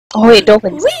Oh wait,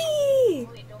 dolphins. Whee!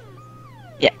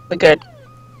 Yeah, we're good.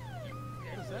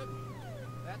 That's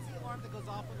the alarm that goes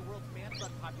off when the world's man bug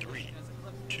population has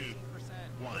eclipsed 15%.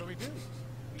 What do we do?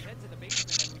 We head to the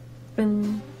basement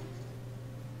and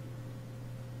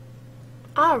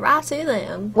Alrighty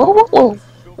then. Whoa, whoa, whoa.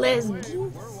 Let's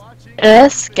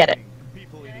Let's get it.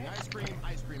 people eating ice cream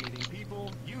eating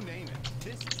people, you name it.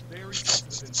 This is very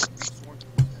sensitive and we've sworn to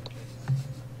protect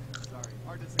it. Sorry,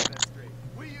 hard to say that straight.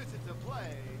 We use it to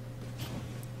play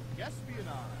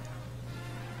Guesspionage.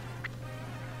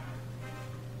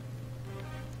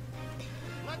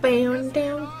 Bam,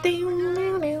 down, down,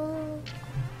 down, down.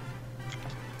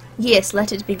 Yes,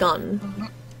 let it be gone.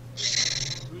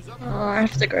 Oh, I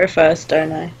have to go first,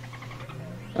 don't I?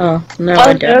 Oh, no,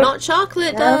 I don't. Not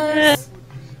chocolate does.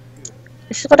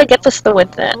 This is what I get for the win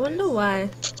then. I wonder why.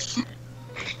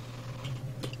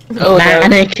 Oh,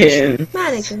 Mannequin.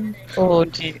 Mannequin. Oh,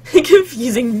 gee.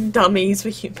 Confusing dummies for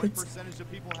What humans. percentage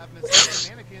of people have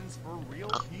mistaken mannequins for real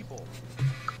people?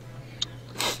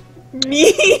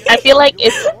 Me? I feel like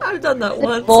it's I've done that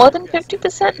once. more than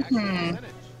 50%.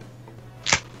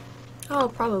 Oh,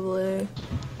 probably.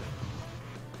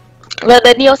 But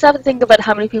then you also have to think about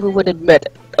how many people would admit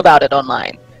about it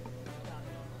online.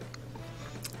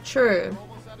 True.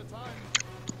 Almost out of time.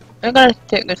 I'm gonna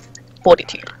take this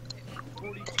 42.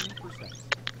 42%.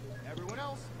 Everyone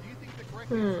else, do you think the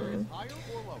correct answer is higher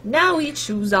or lower? Now we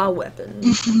choose our weapon.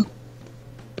 The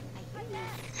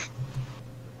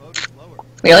vote is lower.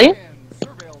 Really? And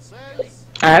Surveil says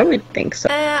I would think so.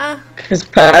 Because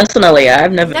personally,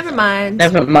 I've never. Never mind.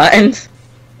 Never mind.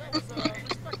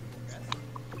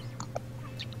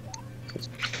 that's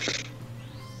respectable, yes.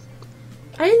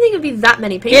 I didn't think it'd be that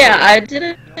many people. Yeah, I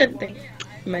didn't think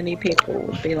many people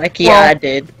would be like, yeah, Well- I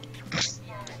did.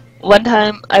 One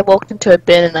time I walked into a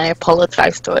bin and I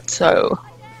apologized to it, so...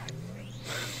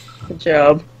 Good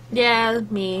job. Yeah,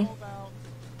 me.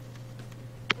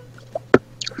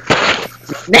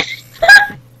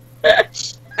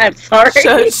 I'm sorry.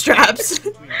 Shirt straps.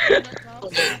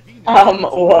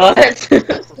 What? Prefer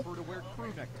to wear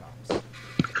crew neck tops.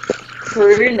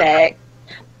 Crew neck.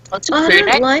 What's a I crew don't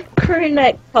neck? like crew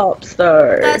neck tops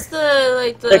though. That's the,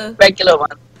 like, The the regular one.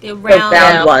 the round.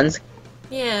 round ones.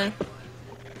 Yeah.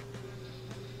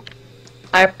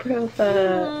 I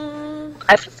prefer.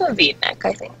 I prefer V-neck,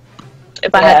 I think.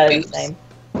 If I had boobs. same.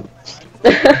 40%.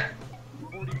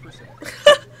 Everyone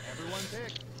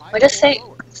pick. I just say... Higher or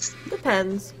lower?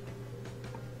 Depends.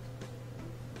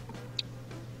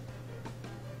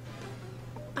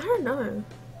 I don't know.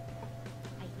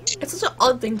 It's such an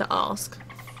odd thing to ask.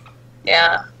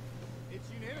 Yeah. It's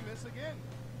unanimous again.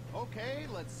 Okay,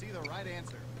 let's see the right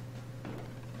answer.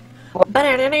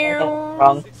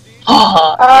 Wrong. 16.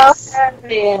 Oh,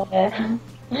 Yeah.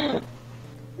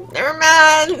 Never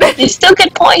mind. you still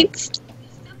get points!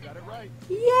 You got it right.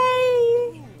 Yay!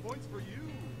 Ooh, points for you.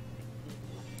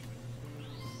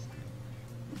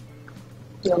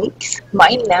 Yikes.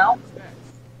 Mine now.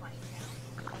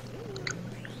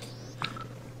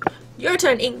 Your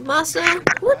turn, Ink Master.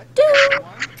 What do?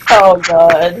 Oh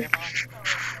god.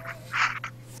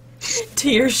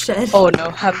 Tear shed. Oh no,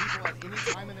 have... People at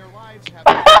any time in their lives have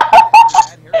bad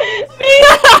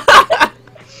hair.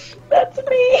 That's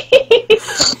me.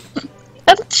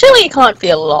 That surely can't be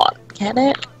a lot, can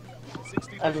it?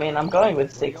 60. I mean, I'm going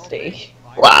with 60.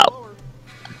 Wow.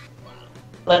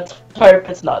 Let's hope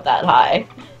it's not that high.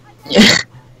 Yeah.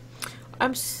 I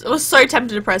was so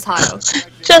tempted to press higher.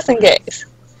 Just in case.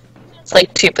 It's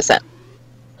like 2%.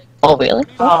 Oh really?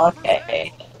 Oh,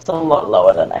 okay. It's a lot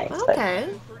lower than I expected. Okay.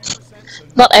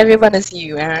 Not everyone is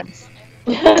you, Aaron.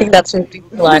 I think that's what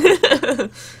people are.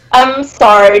 I'm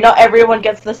sorry, not everyone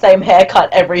gets the same haircut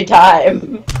every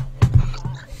time.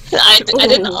 I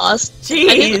didn't ask. I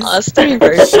didn't Jeez. ask to be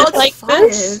versions Shots like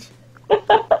fired. this.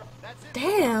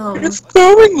 Damn. It's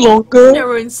growing longer. Now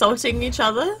we're insulting each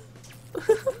other.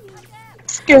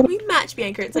 It's getting, We match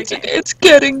Bianca, it's okay. it's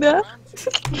getting there.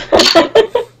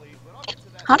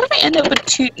 How did I end up with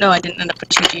two? No, I didn't end up with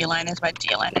two G-liners. My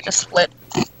G-liner just split.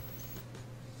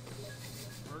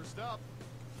 First up.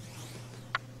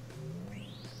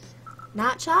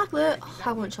 Not chocolate. Oh,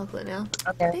 I want chocolate now.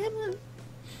 Okay. Damn it.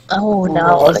 Oh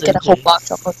no, look at a whole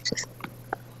box of oranges.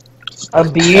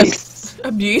 Abuse.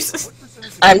 Abuse.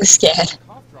 I'm scared.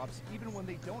 Cough drops even when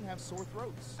they don't have sore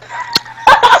throats.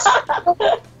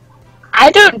 I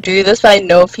don't do this, but I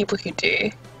know people who do.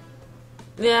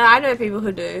 Yeah, I know people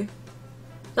who do.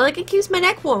 They're like, it keeps my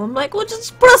neck warm. I'm like, well,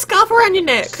 just put a scarf around your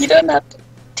neck. You don't have to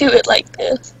do it like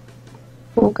this.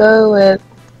 We'll go with...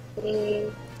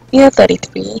 yeah,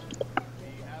 33. We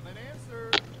have an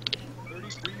answer.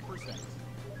 33%.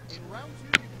 In round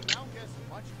 2, you can now guess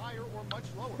much higher or much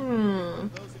lower. Hmm.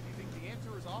 Those if you think the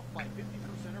answer is off by 50%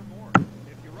 or more.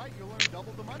 If you're right, you'll earn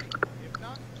double the money. If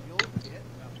not, you'll get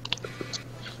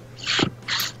nothing.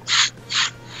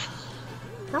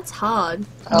 That's hard.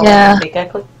 Oh, Yeah. I think I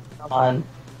clicked on.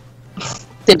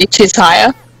 Did you choose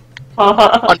higher? It's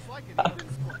like an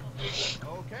even split.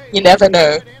 Okay, You never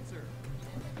know. good answer.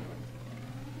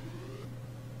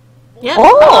 Yep.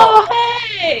 Oh! Oh,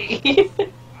 hey! Wow, you were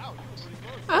pretty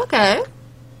close. Okay.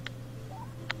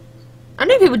 I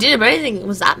knew people did it, but I didn't think it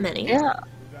was that many. Yeah. You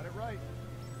got it right.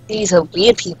 These are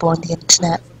weird people on the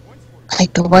internet. Some points for you.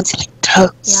 Like the ones who like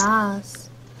toads. Yes.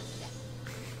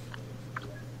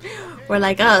 We're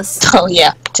like us, Oh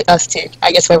yeah, to us too.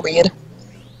 I guess we're weird.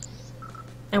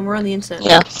 and we're on the internet.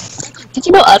 Yeah. Did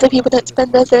you know other people that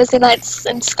spend their Thursday nights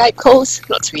in Skype calls?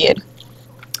 That's weird.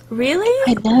 Really?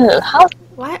 I know. How?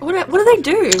 Why? What do they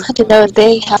do? I don't know.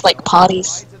 They have like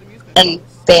parties Rides at amusement and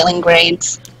failing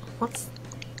grades.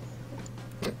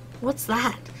 What's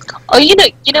that? Oh, you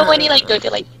know when you like go to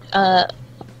like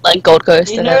Gold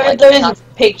Coast You and know then like those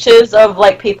pictures of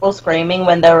like people screaming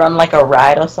when they're on like a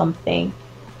ride or something?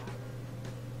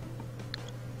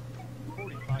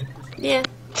 45%. Yeah.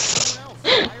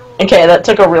 Okay, that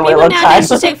took a really People long time. nowadays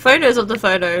just take photos of the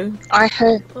photo. I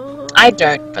heard. I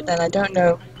don't, but then I don't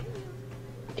know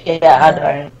Yeah, I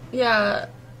don't. Yeah.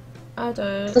 I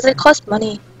don't. because it costs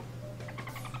money.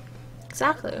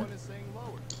 Exactly. One is saying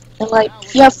lower. And like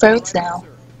you have phones now.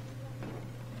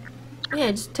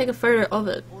 Yeah, just take a photo of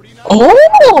it. 49. Oh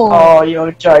Oh,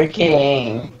 you're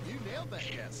joking. You nailed that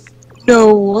guess.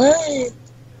 no way!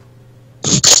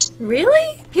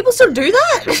 Really? People still do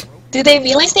that? Do they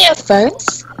realize they have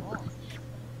phones?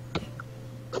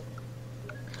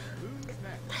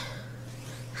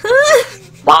 Who's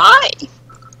next? Why?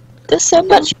 There's so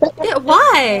much better. Yeah,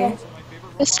 why? So my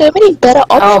favorite There's so many better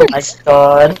Oh my options.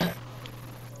 god.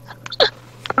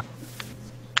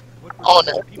 Oh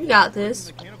no. You got this.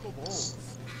 mechanical bowls.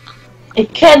 It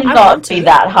I cannot want be to.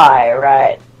 that high,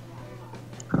 right?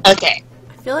 Okay,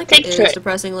 I feel like Take it it. is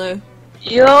depressingly.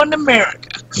 you're in America.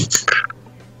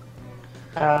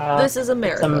 This is It's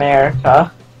America.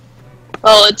 America.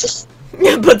 Oh, it just.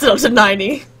 Puts it up to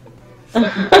 90.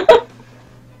 Oh,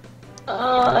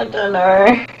 I don't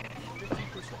know.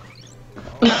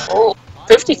 50%. Oh,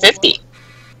 50-50.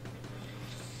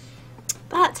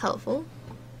 That's helpful.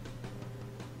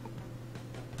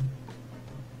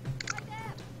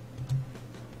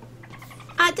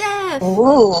 Def!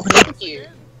 Ooh, thank you.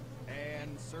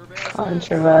 And serve as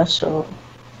Controversial.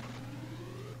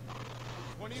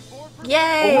 24%.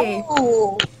 Yay!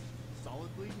 Ooh.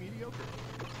 Solidly mediocre.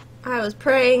 I was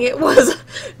praying it was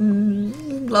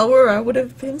lower, I would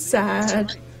have been sad.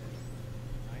 Nice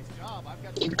job. I've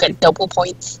got You get double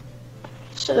points.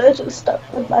 Should I just stuck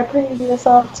with my previous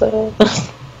answer?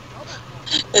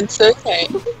 It's okay.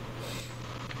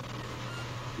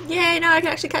 Yay, now I can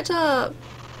actually catch up.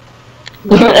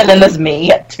 And then there's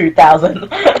me at 2,000.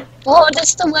 Well,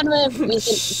 that's the one where we can.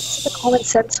 It's the common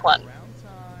sense one. round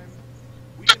time.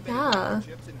 We invented Yeah.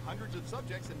 chips in hundreds of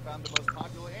subjects and found the most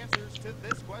popular answers to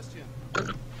this question.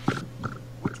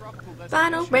 What tropical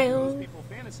Final destination do round. most people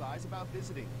fantasize about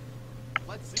visiting?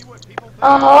 Let's see what people think.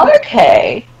 Oh,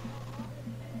 okay.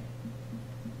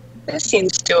 This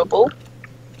seems doable.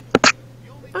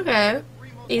 You'll need Okay. three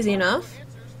most Easy popular enough.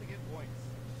 answers to get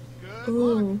points. Good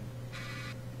luck. Ooh.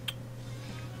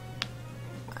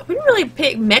 We didn't really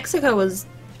pick Mexico as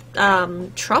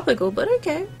tropical, but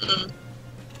okay.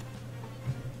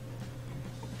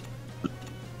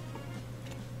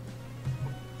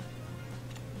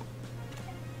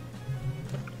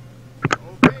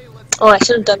 Okay, let's Oh, I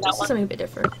should have done that This is one. something a bit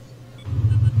different.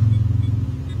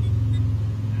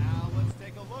 now let's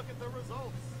take a look at the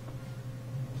results.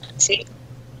 Let's see.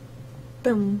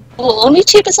 Boom. Well, only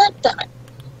 2% done.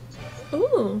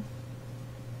 Ooh.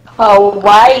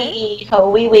 Hawaii,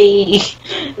 Hawaii.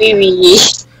 Wee.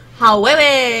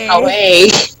 Hawaii! Away.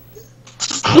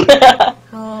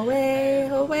 Hawaii,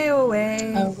 Hawaii, Hawaii.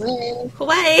 Away.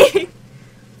 Hawaii!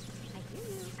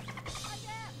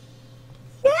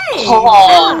 Yay!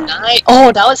 Oh, nice.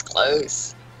 Oh, that was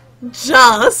close.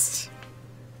 Just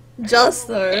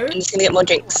though. I'm just gonna get more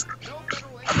drinks.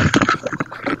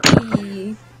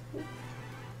 E.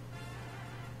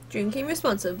 Drinking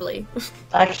responsibly.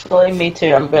 Actually, me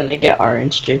too. I'm going to get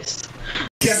orange juice.